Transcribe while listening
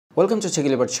Welcome to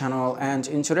TechLibert channel, and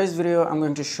in today's video I'm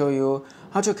going to show you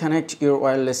how to connect your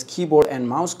wireless keyboard and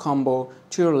mouse combo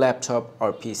to your laptop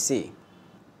or PC.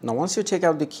 Now once you take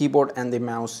out the keyboard and the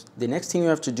mouse, the next thing you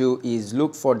have to do is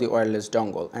look for the wireless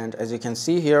dongle, and as you can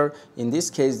see here, in this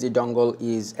case the dongle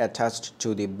is attached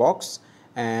to the box,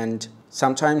 and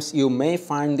sometimes you may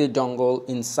find the dongle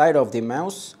inside of the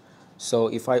mouse. So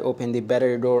if I open the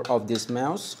battery door of this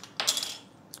mouse,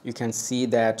 you can see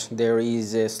that there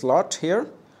is a slot here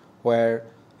where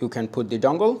you can put the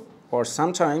dongle, or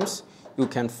sometimes you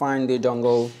can find the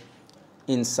dongle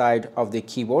inside of the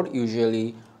keyboard,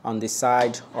 usually on the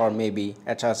side or maybe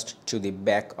attached to the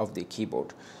back of the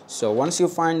keyboard. So once you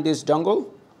find this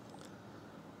dongle,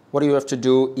 what you have to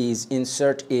do is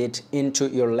insert it into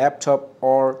your laptop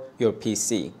or your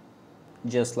PC,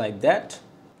 just like that.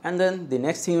 And then the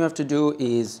next thing you have to do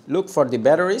is look for the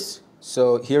batteries.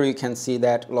 So here you can see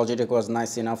that Logitech was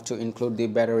nice enough to include the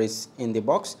batteries in the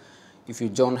box. If you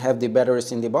don't have the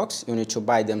batteries in the box, you need to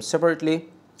buy them separately,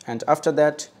 and after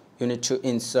that you need to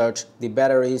insert the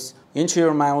batteries into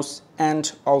your mouse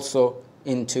and also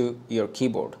into your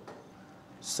keyboard.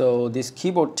 So this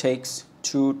keyboard takes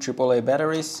two AAA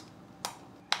batteries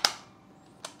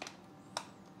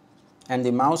and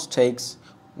the mouse takes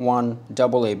one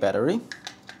AA battery.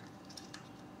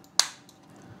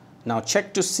 Now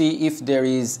check to see if there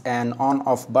is an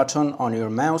on-off button on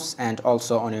your mouse and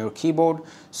also on your keyboard.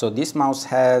 So this mouse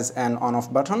has an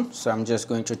on-off button, so I'm just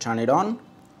going to turn it on.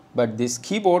 But this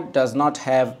keyboard does not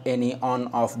have any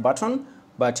on-off button,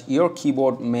 but your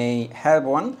keyboard may have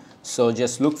one. So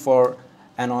just look for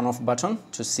an on-off button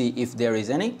to see if there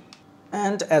is any.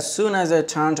 And as soon as I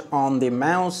turned on the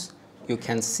mouse, you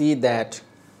can see that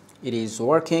it is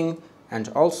working, and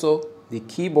also the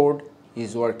keyboard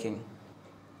is working.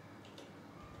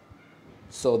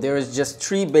 So there is just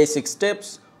three basic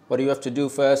steps. What you have to do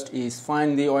first is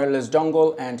find the wireless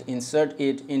dongle and insert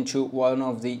it into one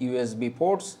of the USB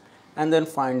ports, and then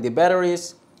find the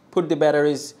batteries, put the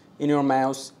batteries in your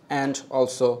mouse and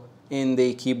also in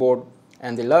the keyboard.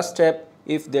 And the last step,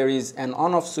 if there is an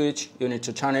on-off switch, you need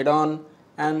to turn it on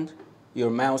and your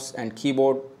mouse and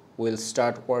keyboard will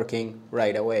start working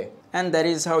right away. And that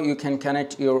is how you can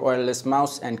connect your wireless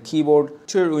mouse and keyboard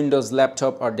to your Windows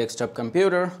laptop or desktop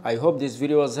computer. I hope this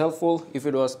video was helpful. If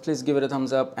it was, please give it a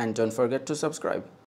thumbs up and don't forget to subscribe.